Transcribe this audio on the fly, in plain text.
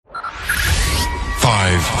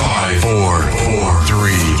5, 4,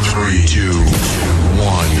 3, 2,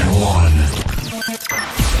 1.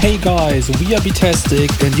 Hey guys, we are Betastic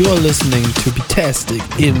and you are listening to Betastic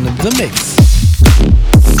in the Mix.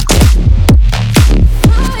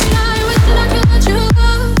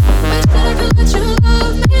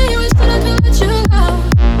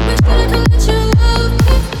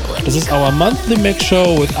 This is our monthly mix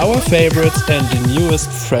show with our favorites and the newest,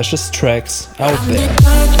 freshest tracks out there.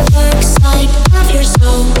 Dark side of your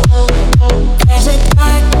soul. There's a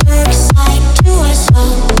dark side to our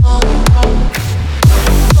soul.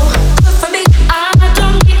 For me, I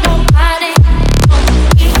don't need nobody.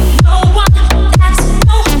 No one that's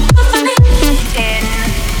no good for me. In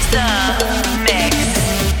the mix.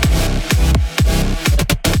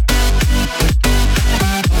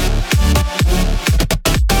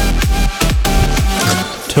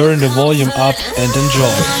 Turn the volume up and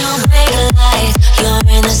enjoy. You're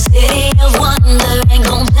in the city of wonder, ain't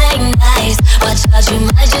gon' play nice. Watch out, you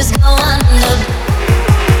might just go under.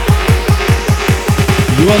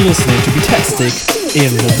 You are listening to Betastic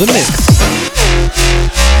in the Mix.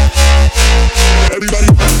 Everybody.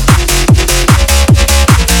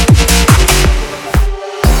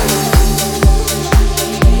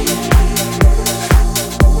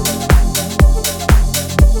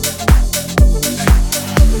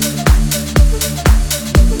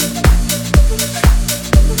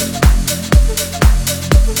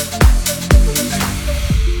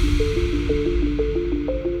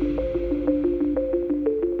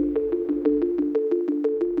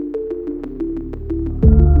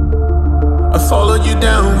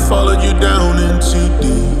 Followed you down into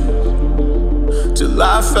deep, till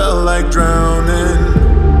I felt like drowning.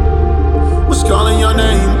 Was calling your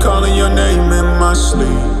name in my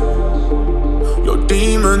sleep. Your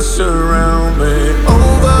demons surround me.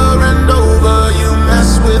 Over and over, you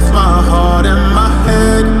mess with my heart and my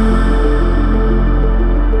head.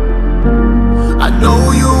 I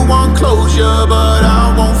know you want closure, but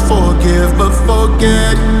I won't forgive, but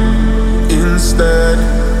forget instead.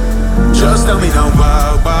 Just tell me now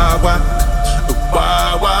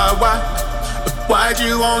why'd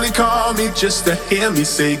you only call me just to hear me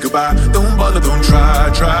say goodbye? Don't bother, don't try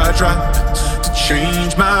to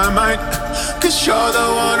change my mind. Cause you're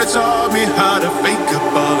the one that taught me how to fake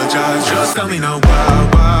apologize. Just tell me now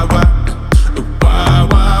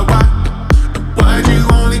why'd you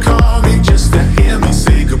only call me just to hear me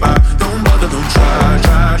say goodbye? Don't bother, don't try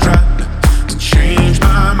to change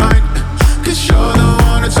my mind. Cause you're the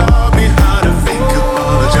one that taught me how to fake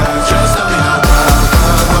apologize. Just tell me now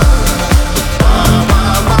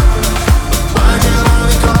why'd you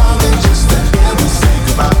only call me just to hear me say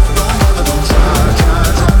goodbye? Don't bother, don't try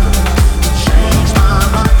to change my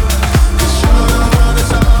mind. Cause you're the one that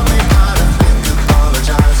taught me how to fake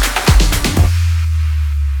apologize.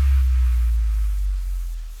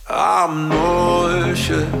 I'm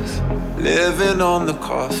nauseous, living on the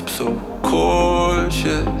cusp, so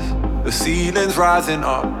cautious. The ceiling's rising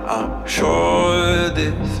up, I'm sure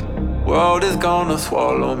this world is gonna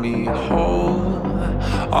swallow me whole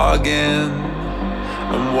again.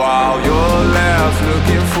 And while you're left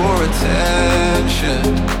looking for attention,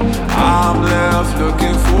 I'm left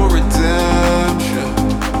looking for redemption.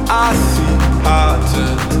 I see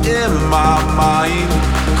patterns in my mind,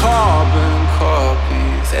 carbon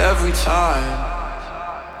copies every time.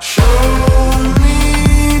 Show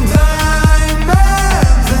me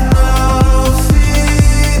diamonds and I'll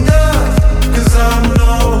see dust. 'Cause I'm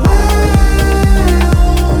nowhere.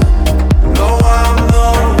 No, I'm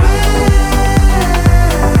nowhere.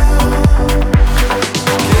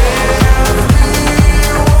 Give me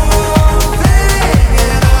one thing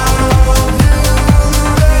and I'll do the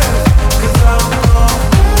rest. 'Cause I'm nowhere.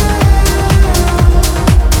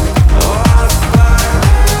 Oh, I swear.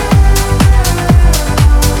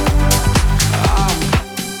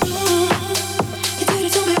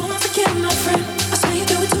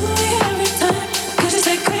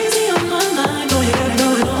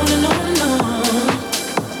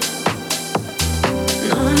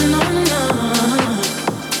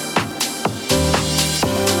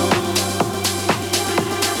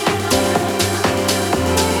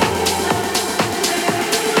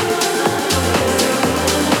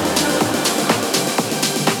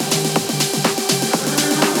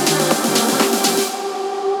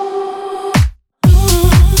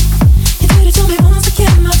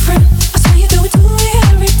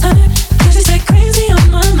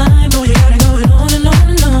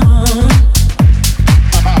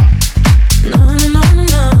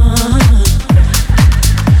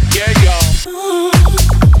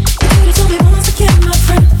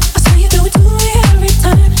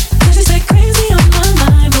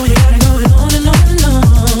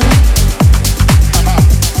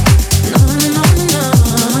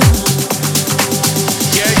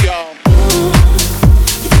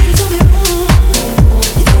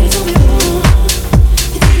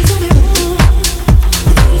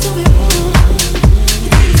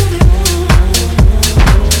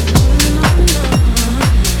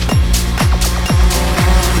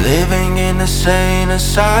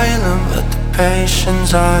 silent, but the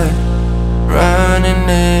patience are running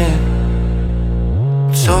in.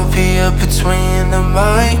 Utopia between the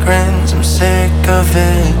migrants, I'm sick of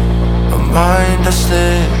it. My mind has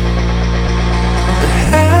slipped. The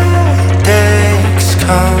headaches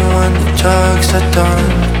come when the drugs are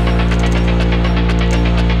done,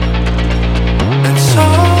 and so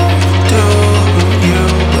do you,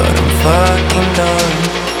 but I'm fucking done.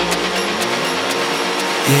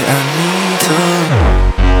 Yeah, I need to.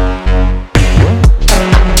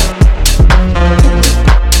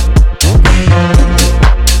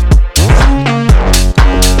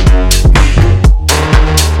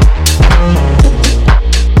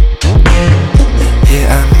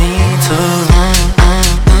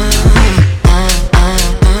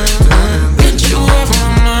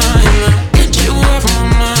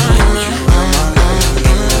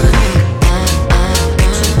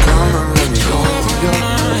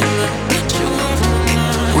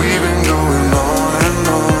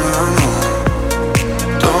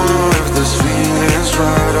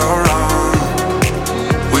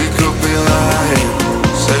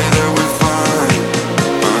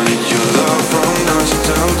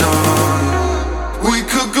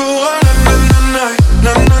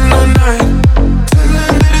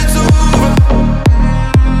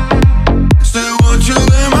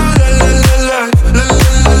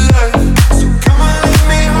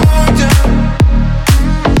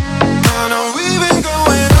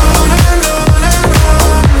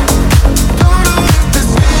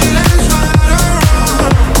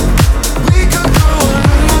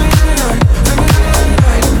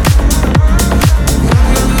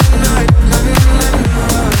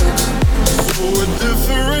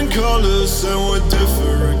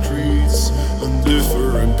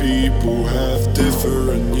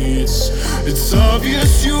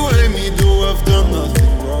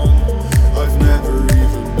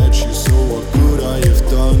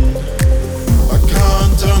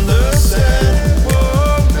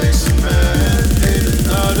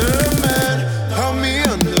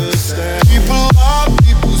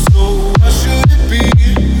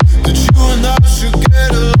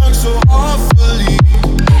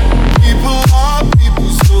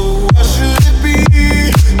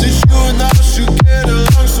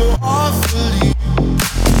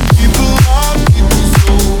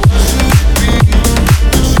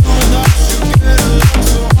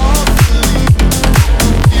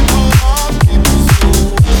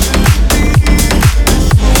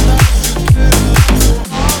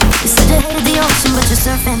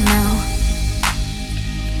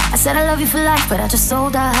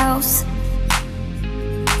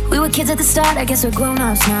 I guess we're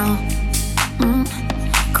grown-ups now.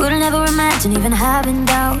 Couldn't ever imagine even having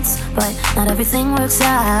doubts, but not everything works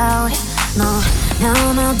out. No, now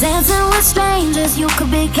I'm out dancing with strangers. You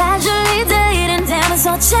could be casually dating. Damn, it's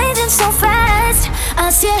all changing so fast.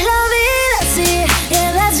 Así es la vida, sí.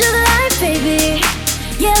 Yeah, that's just life, baby.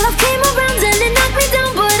 Yeah, love came around and it knocked me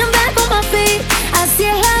down, but I'm back on my feet. Así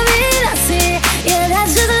es la vida, sí. Yeah,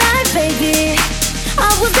 that's just life, baby. I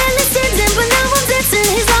was barely sitting, but now I'm dancing.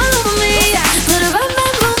 He's all over me.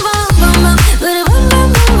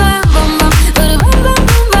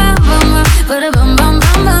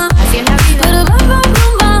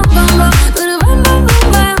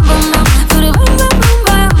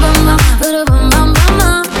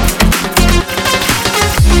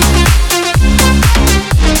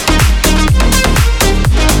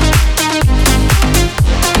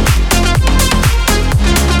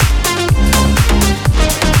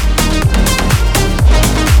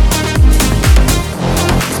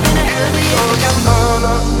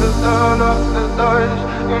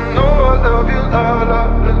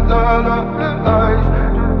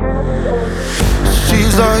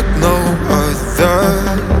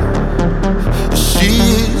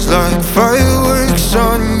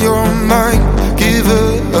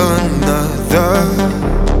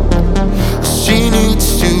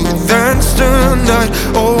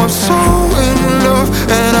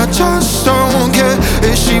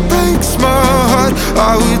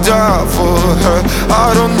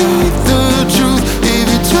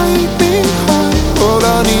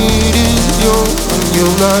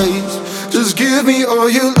 Just give me all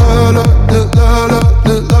your la la la la la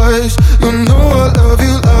la lies. You know I love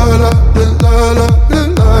you la la la la la la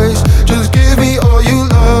lies. Just give me all you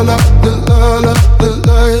la la la la la la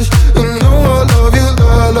lies. You know I love you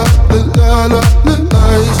la la la la la la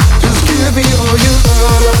lies. Just give me all you la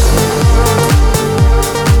la.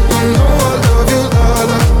 You know I love you la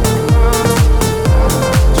la.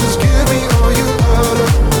 Just give me all you la la.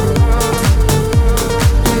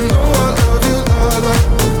 You know I love you la la.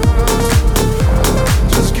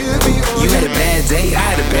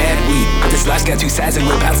 Life's got two sides and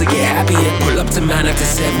we're about to get happier. Pull up to mine after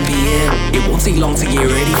 7 p.m. It won't take long to get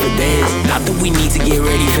ready for this. Not that we need to get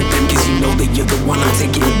ready for them, cause you know that you're the one I'm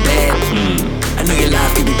taking to bed. I know your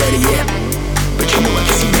life could be better yet, but you know I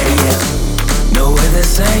can see better yet. No we're the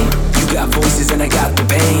same. You got voices and I got the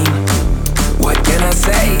pain. What can I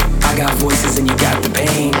say? I got voices and you got the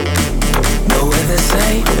pain. No we're the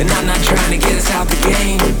same, and I'm not trying to get us out the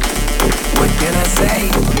game. What can I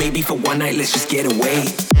say? Maybe for one night let's just get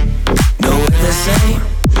away. No we're the same.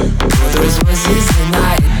 Those voices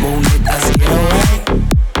tonight won't let us get away.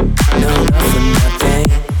 No, not for nothing.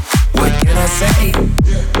 What can I say?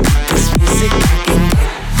 This music I can get.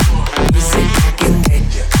 Music I can get.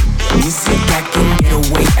 Music I can get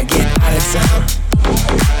away. I get out of town.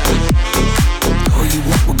 Call you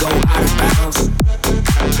up, we'll go out of bounds.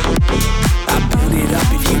 I build it up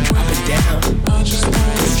if you drop it down.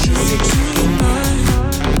 This music you can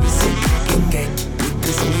get. Music I can get. With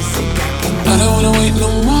this music I can get. I don't wanna wait no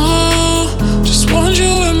more. Just want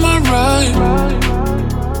you in my ride.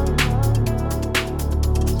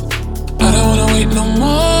 I don't wanna wait no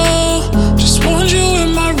more. Just want you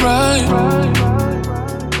in my ride.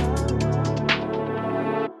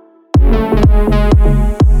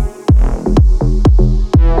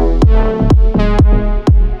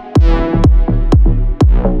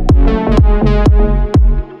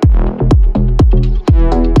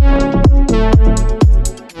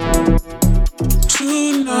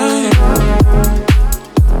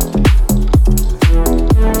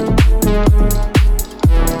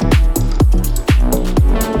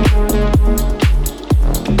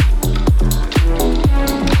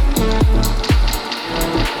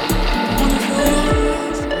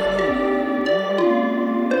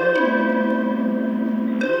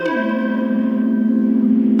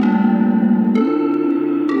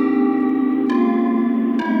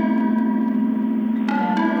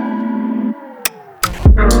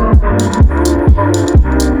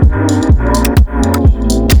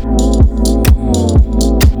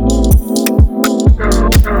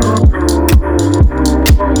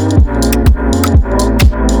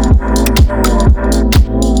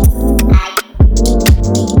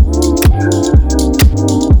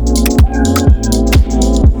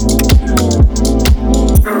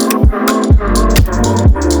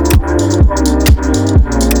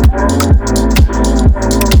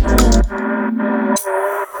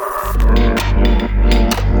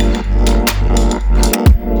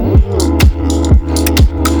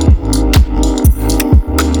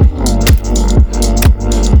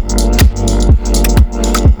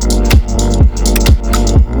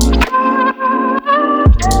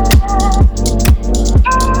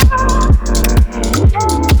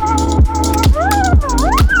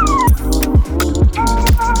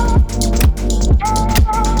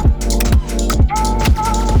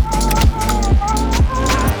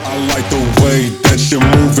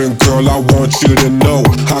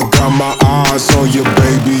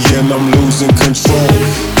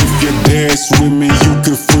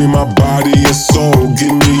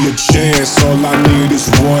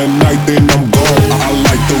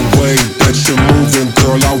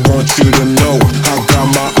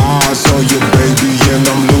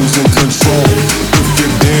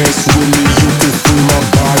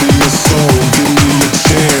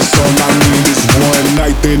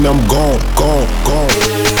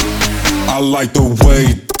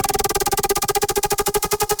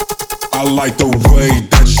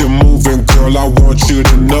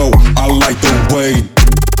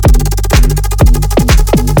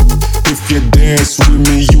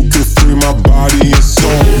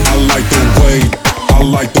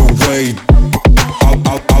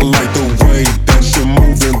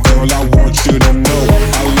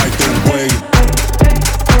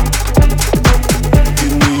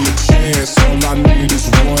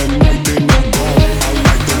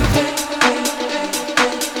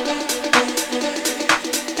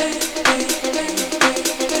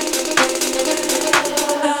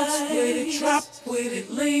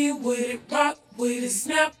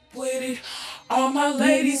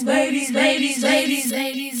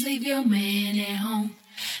 Leave your man at home.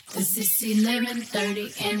 'Cause it's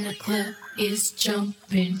 11:30 and the club is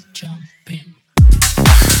jumping, jumping.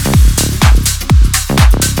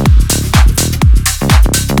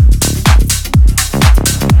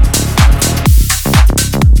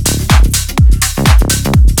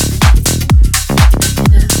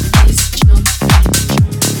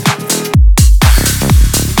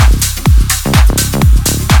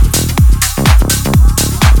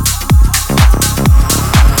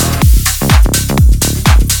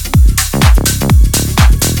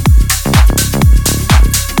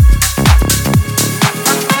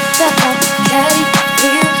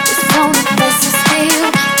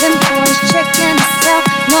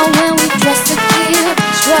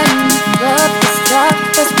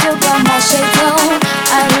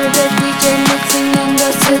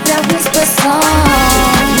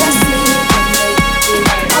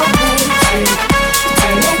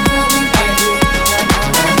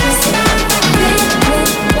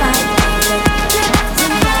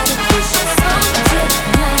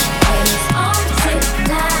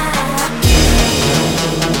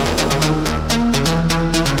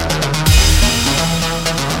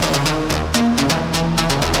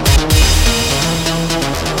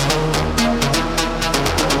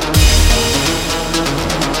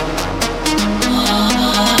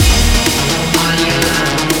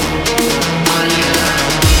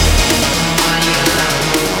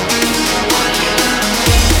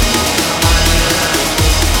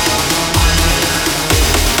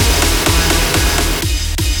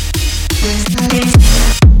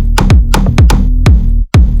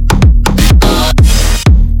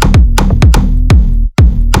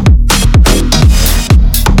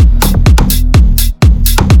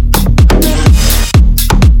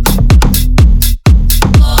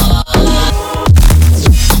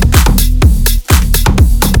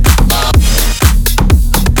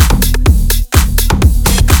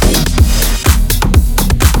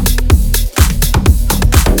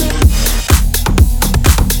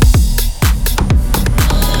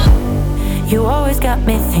 You always got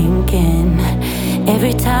me thinking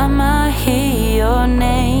every time I hear your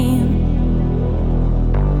name.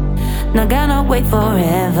 Not gonna wait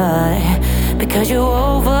forever because you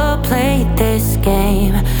overplayed this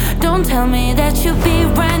game. Don't tell me that you'll be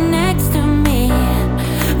right next to me,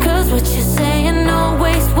 'cause what you're saying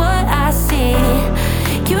always what I see.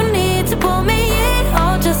 You need to pull me in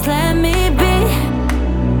or just let me be.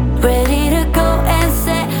 Ready to go and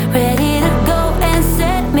set, ready to go and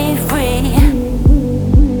set me free.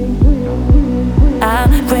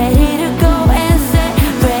 I'm ready to go and set,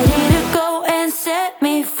 ready to go and set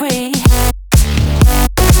me free.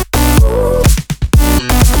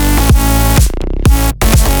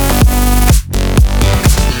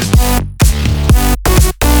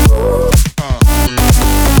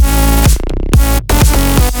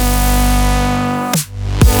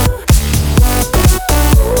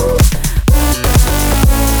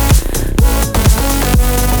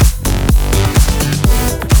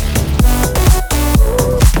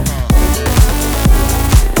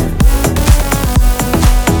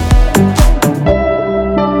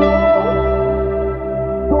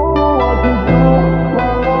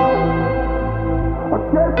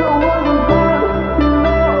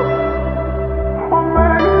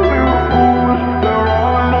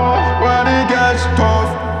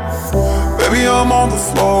 I'm on the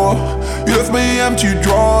floor. You left me empty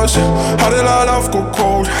drawers. How did our love go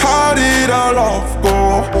cold? How did our love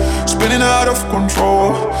go? Spinning out of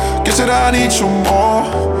control. Guess that I need some more.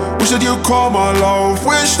 Wish that you'd call my love.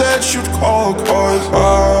 Wish that you'd call, 'cause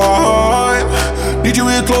I need you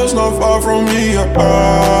here close, not far from me. I'm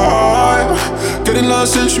getting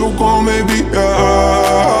lost since you're gone, maybe.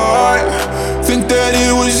 I think that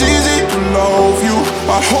it was easy to love you.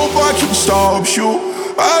 I hope I can stop you.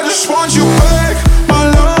 I just want you back, my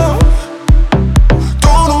love.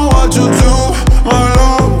 Don't know what to do, my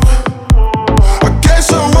love. I guess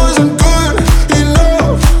I wasn't good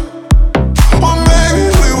enough, or maybe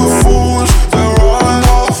we were fools that run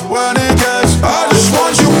off when it gets. I just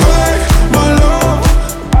want you back, my love.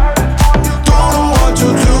 Don't know what to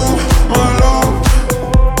do, my love.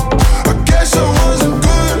 I guess I wasn't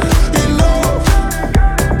good enough,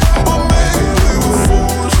 or maybe we were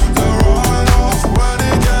fools that run off when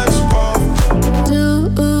it gets rough. Do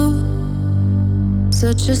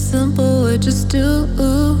such a simple word, just do.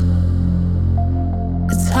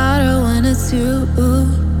 It's harder when it's you.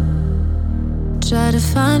 Try to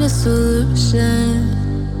find a solution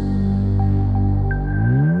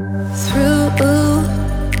through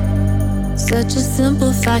such a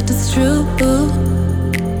simple fact, it's true.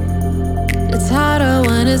 It's harder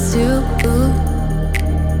when it's you.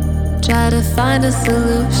 Try to find a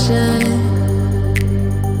solution.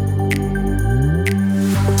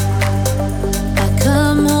 I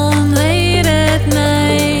come home late at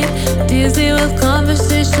night, dizzy with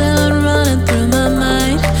conversation running through my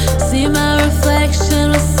mind. See my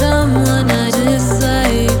reflection with someone I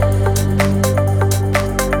dislike.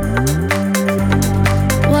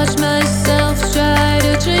 Watch myself try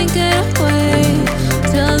to drink it away.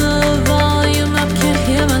 Turn the volume up, can't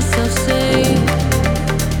hear myself say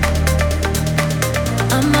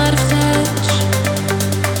I'm out of touch.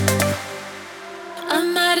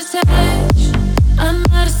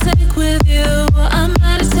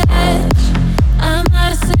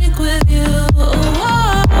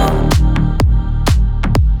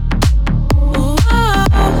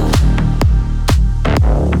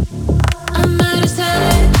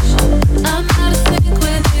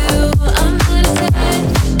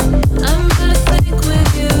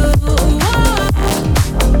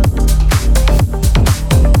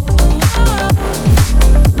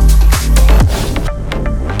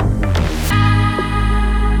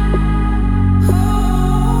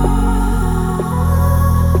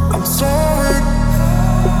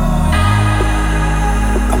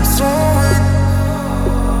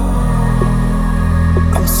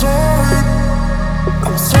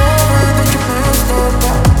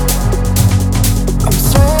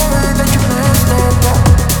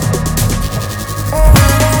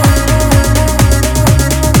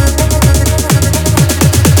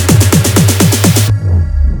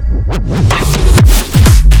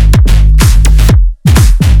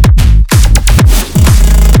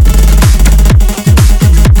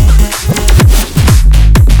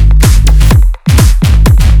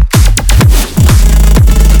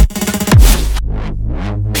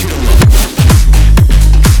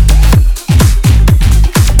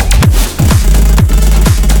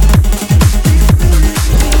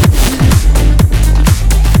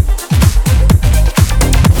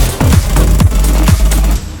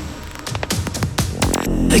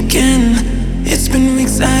 again. It's been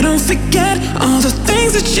weeks, I don't forget all the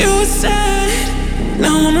things that you said.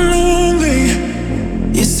 Now I'm lonely.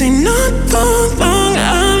 You say not for long, I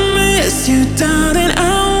miss you, darling. I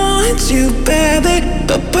want you badly,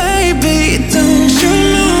 but baby, don't you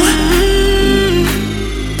know?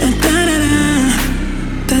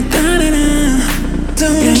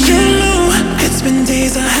 Don't you know? It's been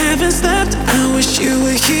days I haven't slept. I wish you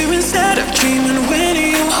were here instead of dreaming when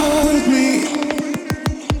you hold me.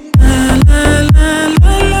 La la la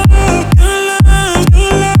la la, your love,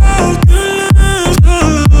 your love, your love, your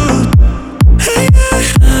love. Hey,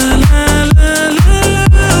 la la la la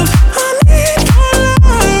love. I need your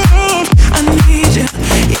love. I need you.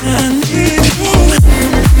 Yeah, I need you.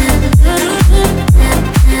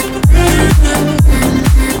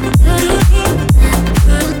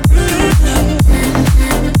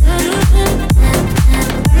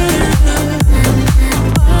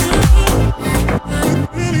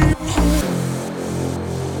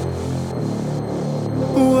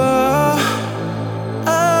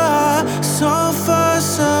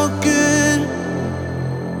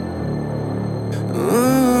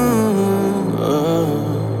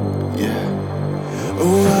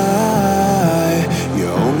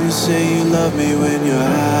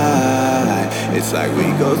 It's like we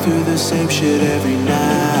go through the same shit every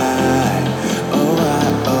night.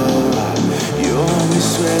 You always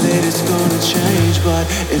swear that it's gonna change, but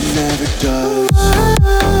it never does.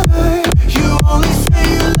 You only say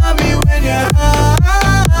you love me when you're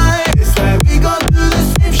high. It's like we go through the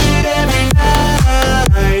same shit every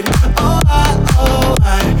night.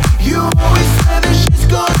 You always say that shit's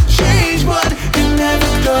gonna change, but it never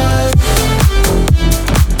does.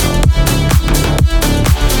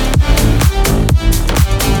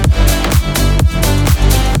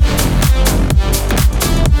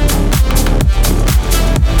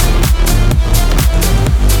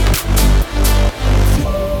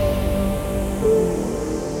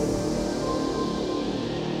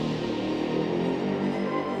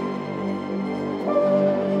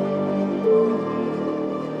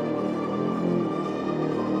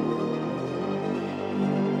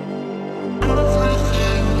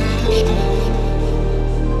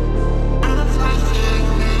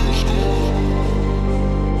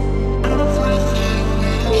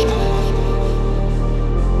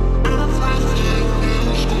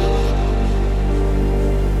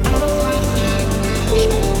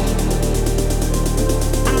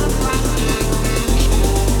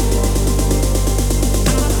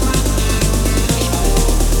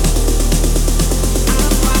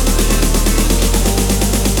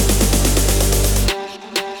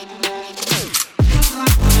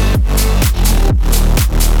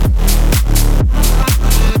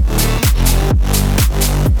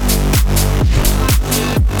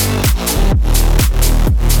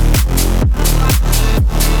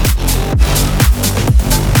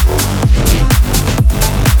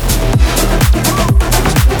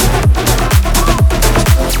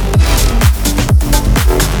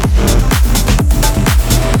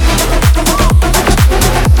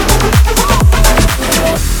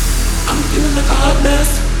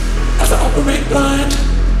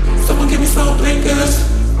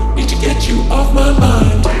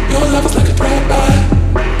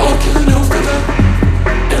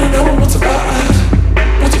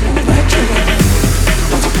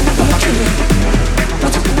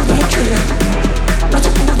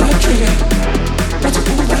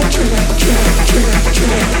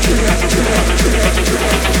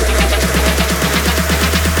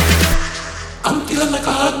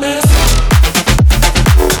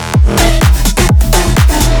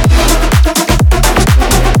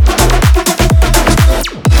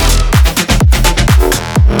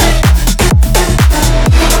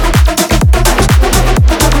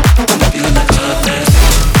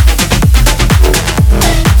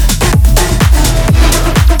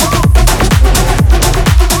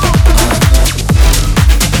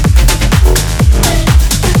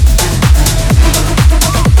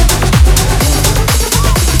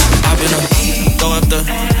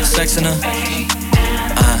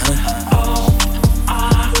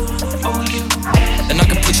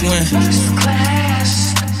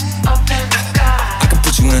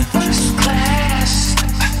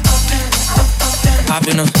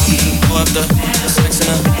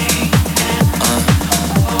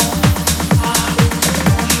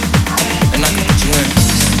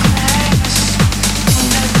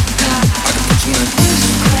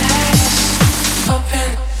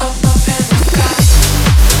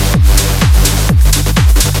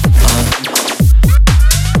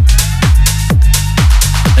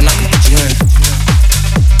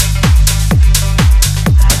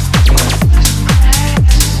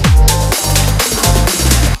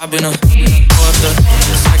 I've been a go after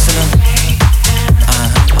sex in a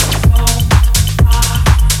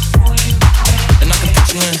and I can put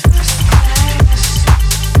you in.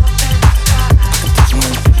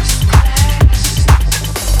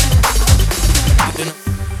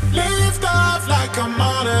 Lift off like I'm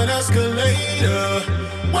on an escalator.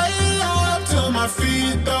 Way up till my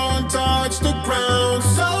feet don't touch the ground.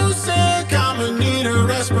 So sick, I'ma need a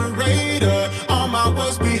respirator. On my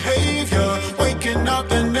worst behavior, waking up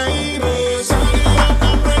the neighbors. Turn it up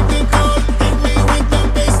and break the code. Hit me with the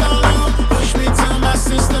bass down low. Push me till my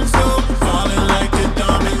system's low. Falling like a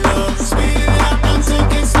domino. Speed it up and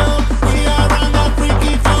take it slow. We are on that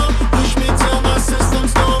freaky flow. Push me till my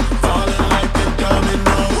system's low. Falling like a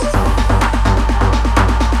domino.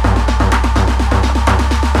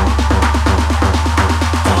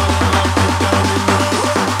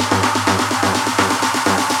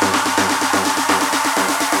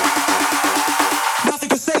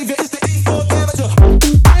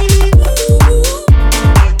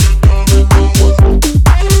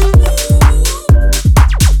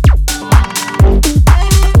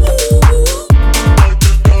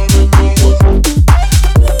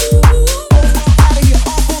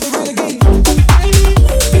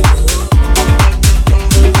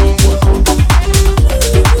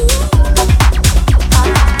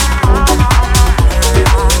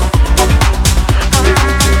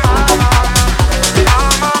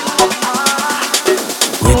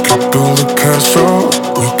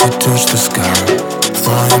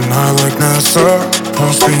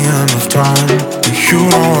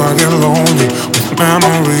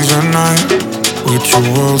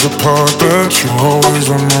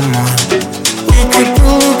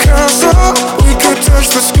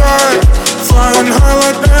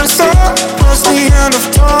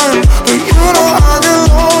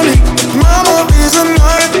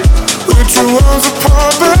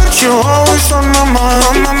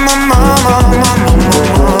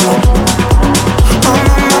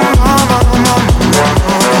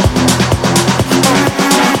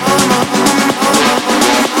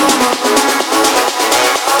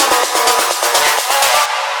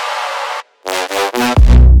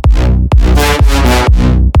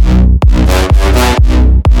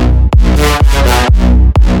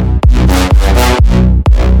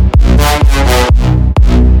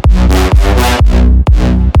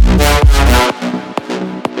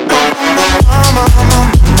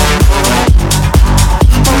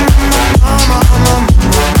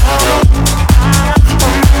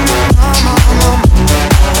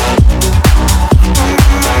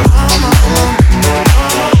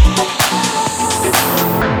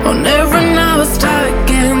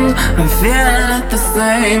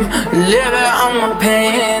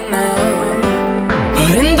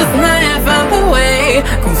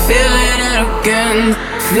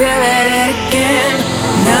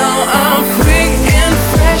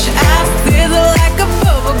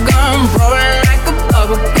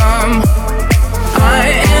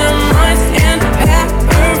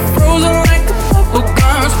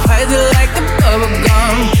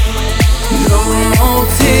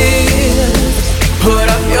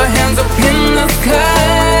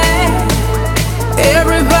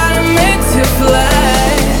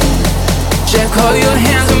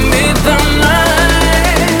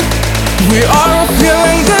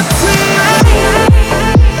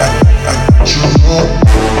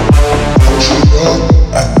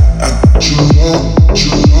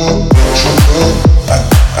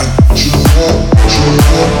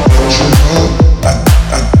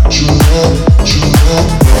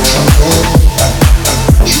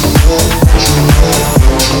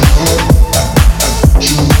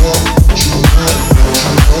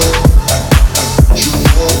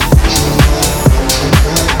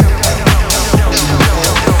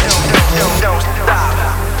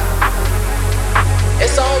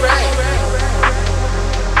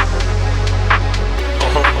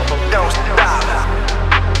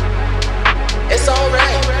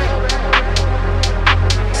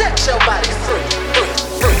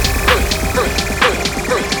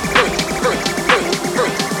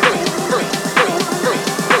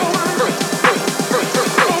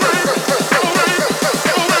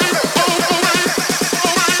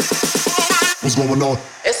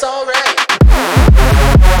 It's alright.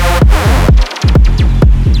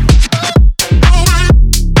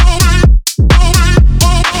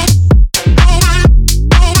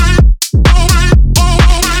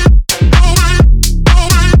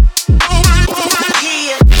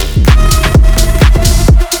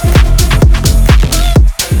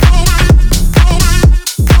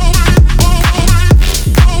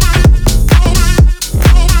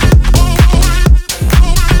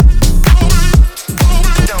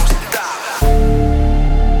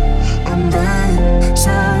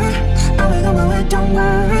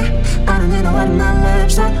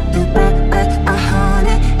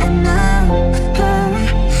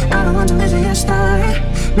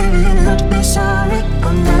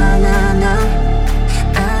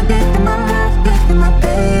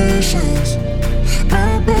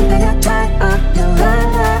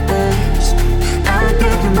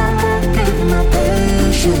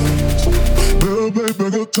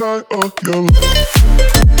 fuck your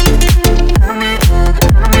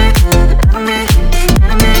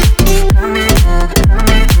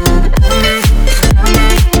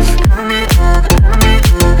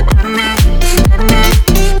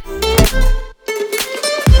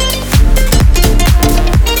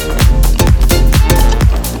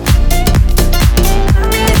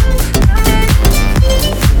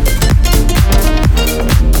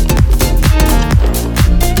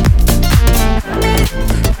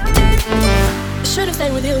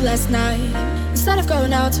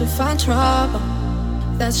To find trouble,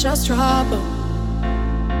 that's just trouble.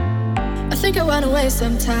 I think I run away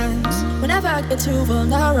sometimes whenever I get too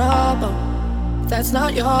vulnerable. That's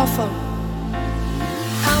not your fault.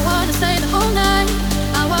 I wanna stay the whole night.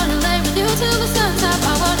 I wanna lay with you till the sun's up.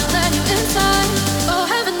 I wanna let you inside. Oh,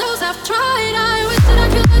 heaven knows I've tried. I wish that I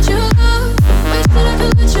could let you love. Wish that I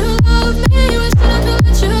could let you love me. Wish that I could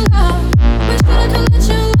let you love. Wish that I could let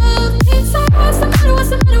you love me. So what's the matter? What's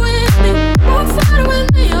the matter with me? What's the matter with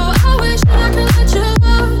me? Oh, I wish that I could let you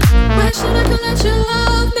love. Wish that I could let you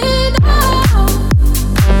love me now.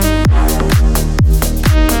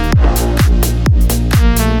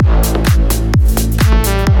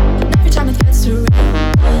 And every time it gets to rain,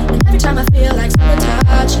 and every time I feel like someone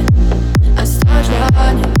touching, I start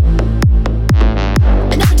running.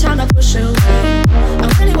 And every time I push away, I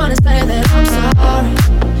really wanna say that I'm sorry.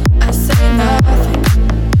 I say nothing.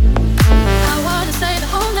 I wanna stay the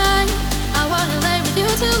whole night. I wanna lay with you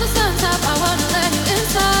till the sun's up. I wanna let you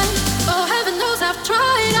inside. Oh, heaven knows I've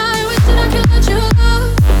tried. I wish that I could let you love.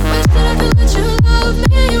 Wish that I could let you love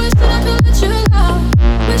me. Wish that I could let you love.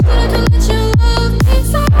 Wish that I could let you love me.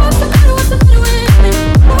 So what's the matter? What's the matter with me?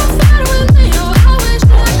 What's the matter with me? Oh, I wish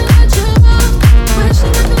that I could let you love. Wish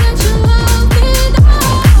that I could let you love me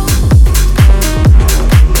now.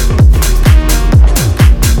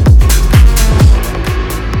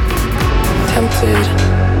 Tempted.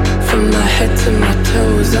 From my head to my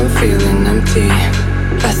toes, I'm feeling empty.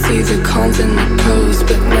 I see the cons and the pros,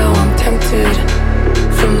 but now I'm tempted.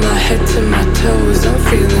 From my head to my toes, I'm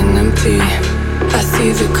feeling empty. I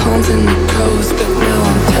see the cons and the pros, but now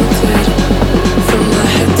I'm tempted. From my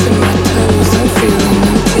head to my toes, I'm feeling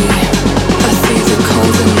empty. I see the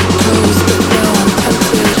cons and the pros, but now I'm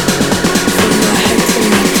tempted. From my head to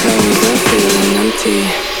my toes, I'm feeling empty.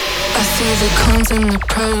 I see the cons and the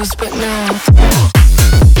pros, but now I'm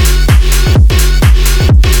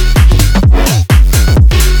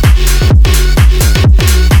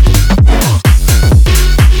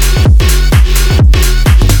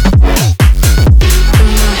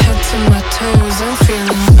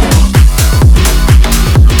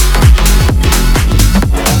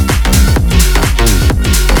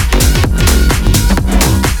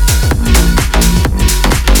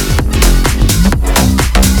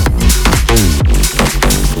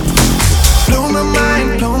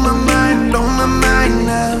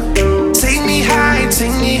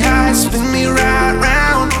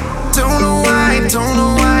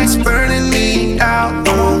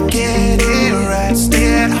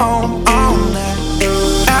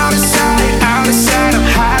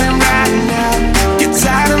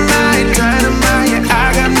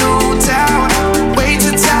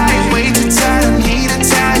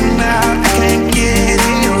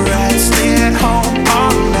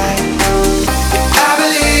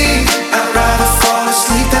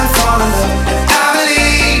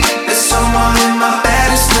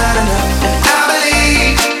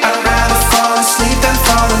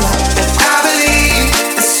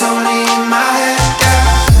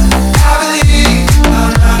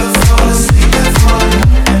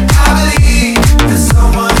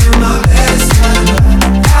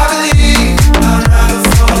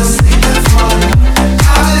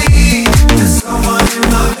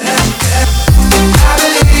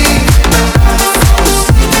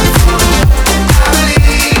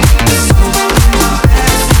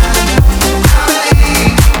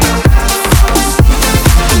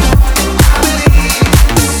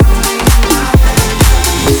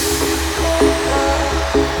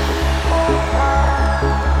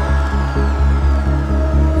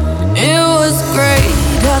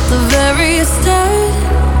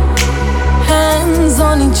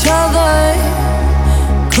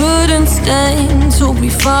to be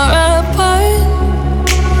far apart.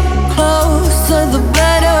 Closer the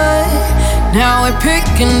better. Now we're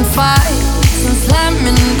picking fights and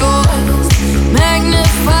slamming doors,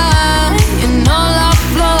 magnifying all our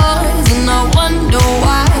flaws. And I wonder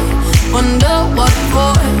why, wonder what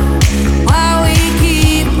for, why we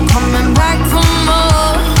keep coming back for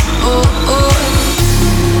more. Oh, oh.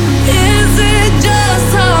 Is it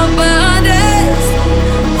just our bodies?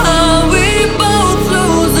 Are we both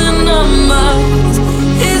losing our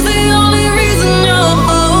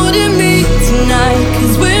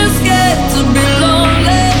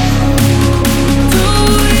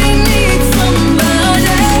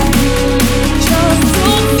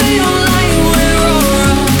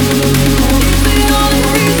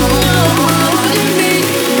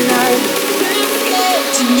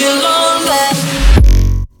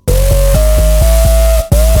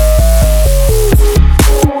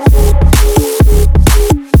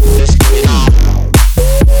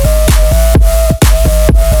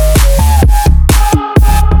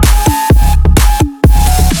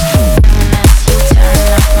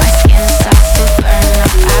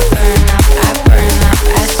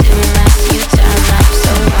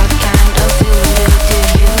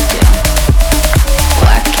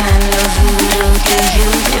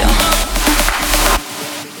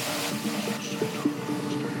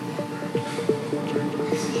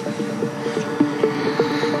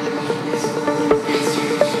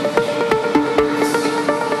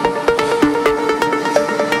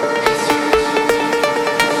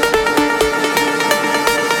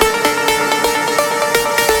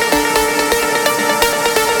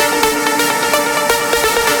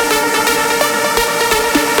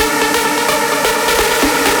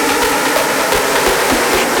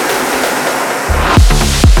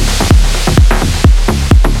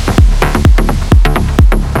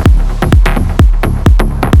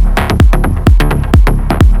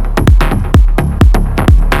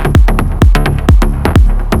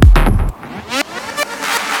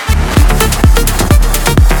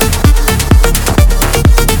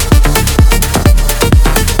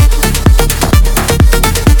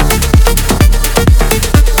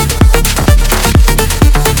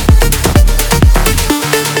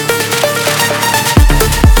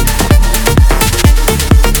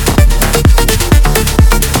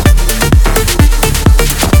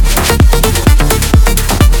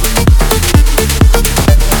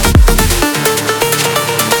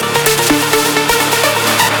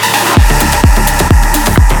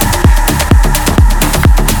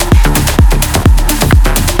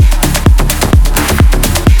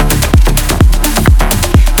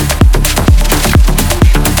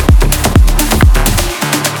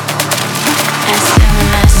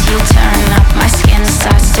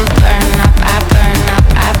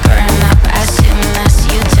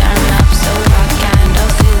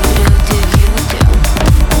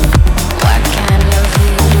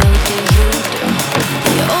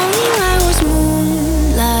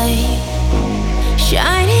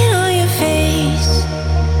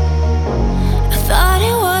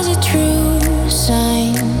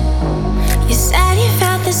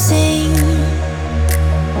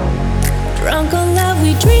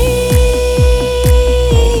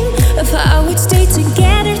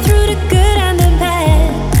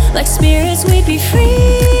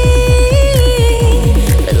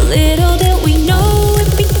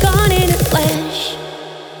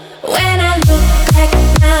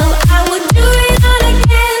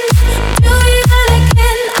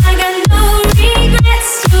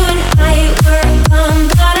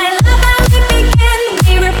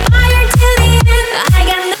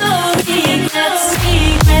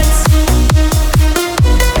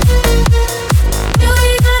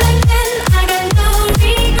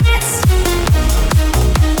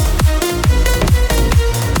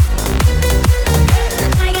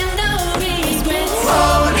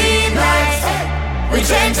We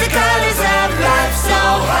change the colors of life so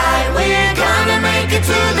high, we're gonna make it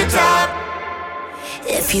to the top.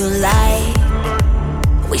 If you like,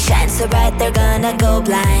 we shine so bright they're gonna go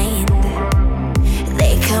blind.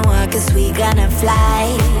 They can walk us, we gonna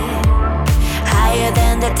fly higher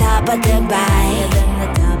than the top of Dubai.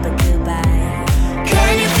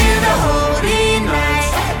 Can you feel the holy night?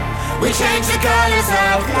 We change the colors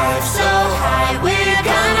of life so high, we're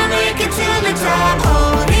gonna make it to the top.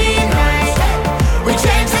 Holy night. We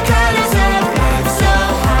change the colors of life so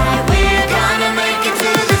high, we're gonna make it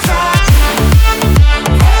to the top.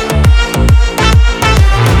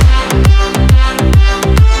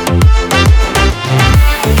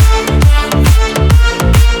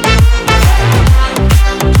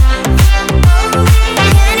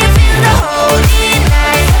 Can you feel the holy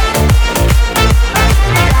night?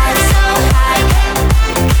 Life so high.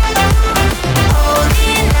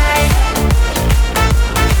 Holy night.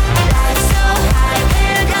 Life so high,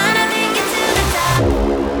 we're gonna make it to the top.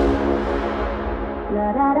 La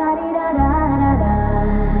da da dee da da da da.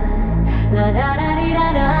 La da da dee da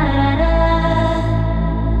da da da.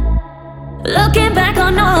 Looking back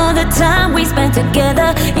on all the time we spent together,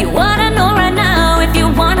 you wanna know right now if you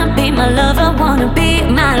wanna be my lover, wanna be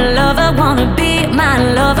my lover, wanna be my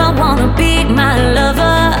lover, wanna be my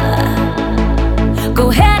lover. Go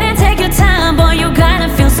ahead and take your time, boy, you gotta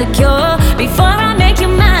feel secure. Before I make you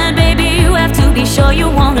mine, baby, you have to be sure you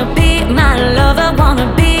wanna be my lover, wanna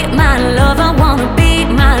be my lover, wanna be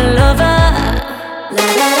my lover. La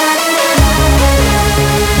da da dee da da da da.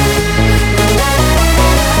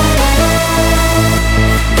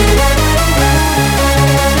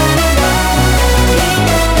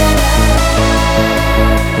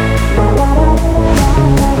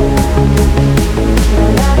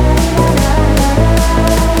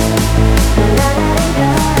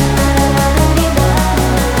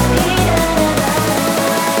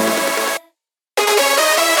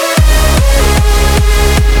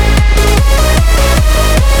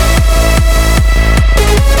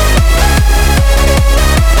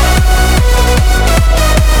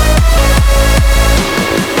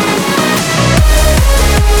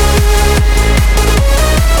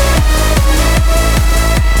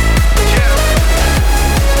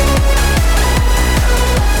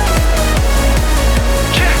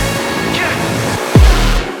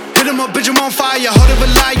 Hit 'em up, bitch, I'm on fire. Heart of a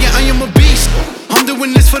lion, I am a beast. I'm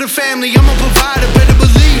doing this for the family, I'm a provider, better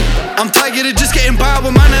believe. I'm tired of just getting by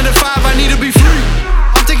with my 9 to 5, I need to be free.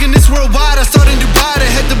 I'm thinking this worldwide, I started in Dubai to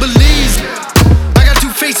head to Belize. I got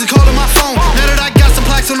 2 faces calling my phone, now that I got some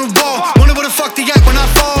plaques on the wall. Wonder where the fuck they at when I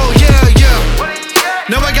fall, yeah, yeah.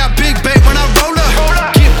 Now I got big bank when I roll up.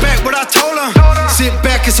 Get back what I told her. Sit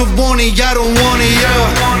back, it's a warning, y'all don't want it, yeah.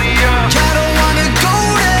 Y'all don't wanna go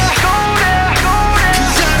there.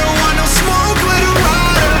 Cause I don't want no smoke with a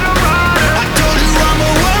rider. I told you I'm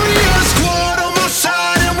a warrior, squad on my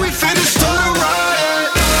side, and we finna start a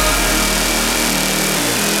riot.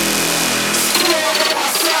 Squad on my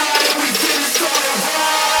side, and we finna start a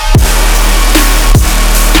riot.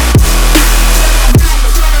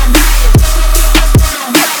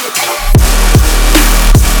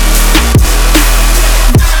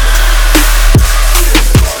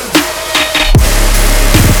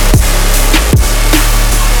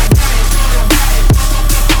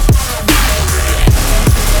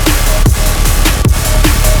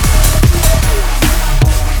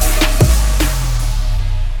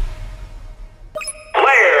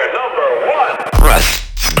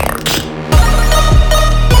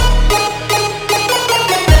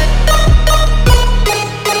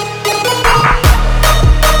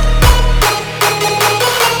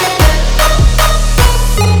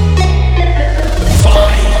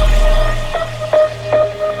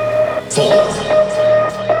 Four,